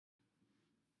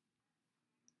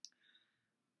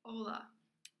Hola,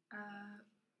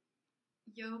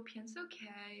 yo pienso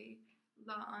que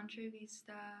la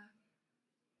entrevista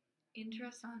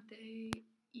interesante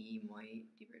y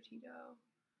muy divertido.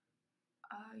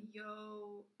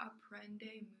 Yo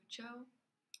aprende mucho.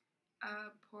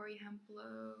 Por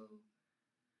ejemplo,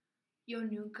 yo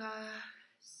nunca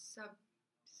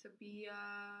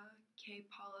sabía que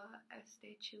Paula es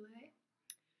de Chile.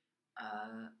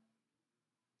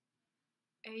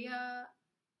 Ella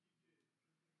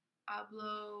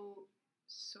habló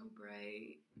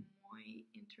sobre muy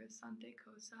interesantes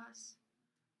cosas.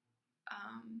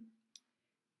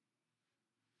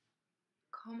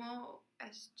 ¿Cómo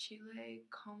es Chile?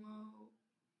 ¿Cómo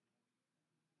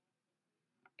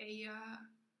ella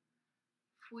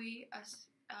fue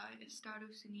a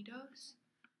Estados Unidos?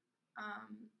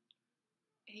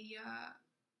 Ella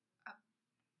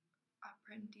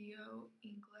aprendió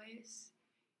inglés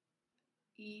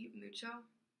y mucho.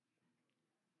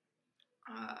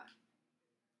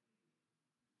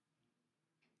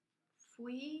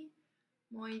 Fue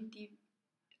muy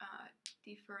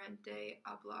diferente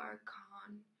hablar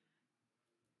con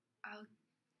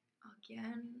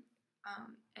alguien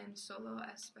en solo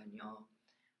español.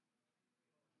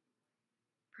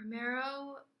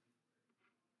 Primero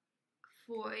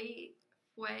fue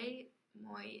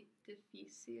muy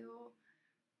difícil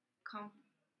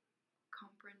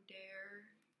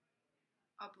comprender,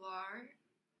 hablar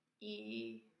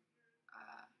y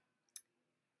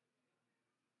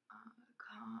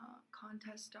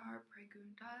contestar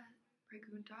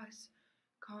preguntas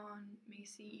con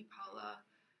Macy y Paula,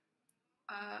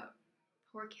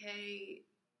 porque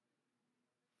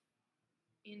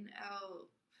en el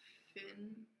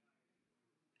fin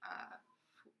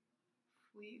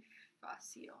fue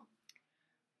fácil.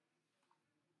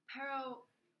 Pero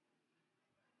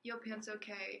yo pienso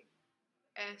que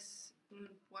es una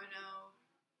buena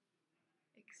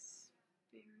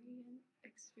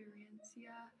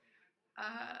experiencia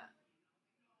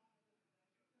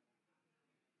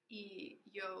y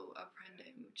yo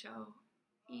aprendí mucho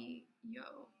y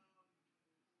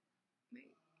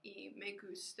me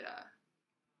gusta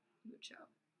mucho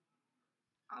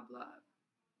hablar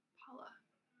Paula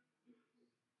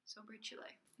sobre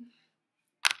Chile.